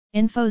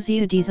Info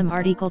zu diesem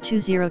Artikel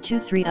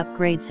 2023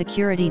 Upgrade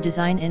Security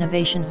Design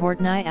Innovation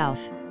Hortnei auf.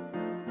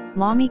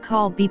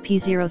 Lamicall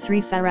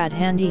BP03 Fahrrad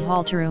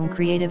Handyhalterung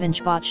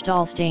Creative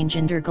Baustellstange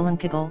in der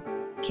Gelenkigel,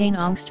 kein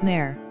Angst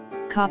mehr,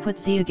 kaputt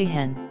zu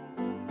gehen.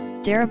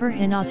 Darüber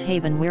hinaus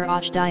haben wir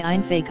auch die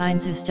Einfache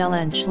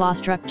einzustellen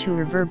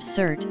Schlossstruktur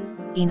verbessert,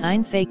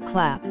 Einfache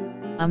Klapp,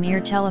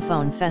 Ihr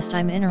Telefon fest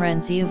im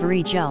Inneren zu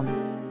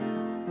verriegeln.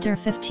 Der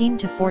 15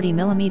 to 40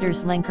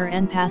 mm Lenker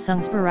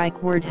Anpassungsbereich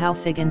wird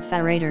häufig in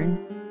Fahrrädern,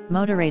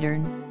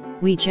 Motorrädern,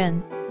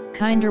 Wegen,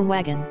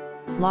 Kinderwagen,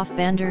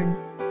 Laufbandern,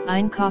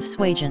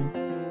 Einkaufswagen,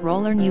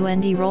 Rollern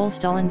und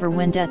Rollstollen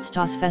verwendet.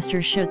 Das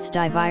fester Schutz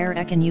die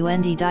Vierecken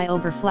und die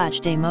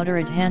Oberfläche des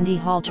Motorrad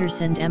Handyhalter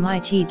sind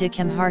mit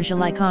dickem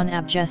Hartgelikon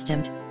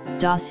abgestimmt,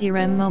 das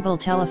Ihrem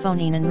Mobiltelefon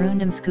Ihnen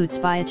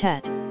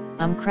Rundumschutzbietet,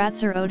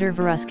 Kratzer oder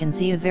Verrusken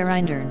zu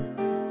verhindern.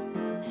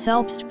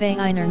 Selbst bei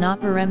einer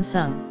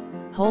Notbremsung,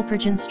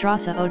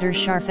 Holpergenstrasse oder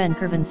scharfen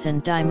Kurven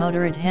sind die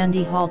Motorrad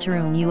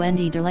Handyhalterung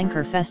und der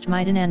Lenker fest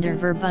miteinander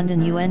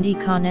verbunden und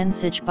können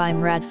sich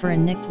beim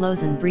Radfahren nicht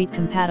losen.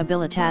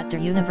 Compatibilität der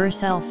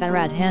Universell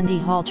Fahrrad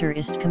Handyhalter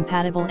ist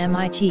compatible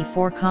mit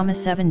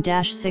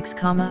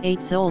 4,7-6,8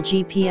 Zoll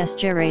GPS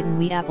Geräten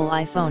wie Apple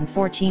iPhone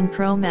 14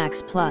 Pro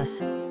Max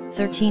Plus,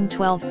 13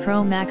 12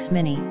 Pro Max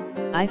Mini,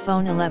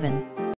 iPhone 11.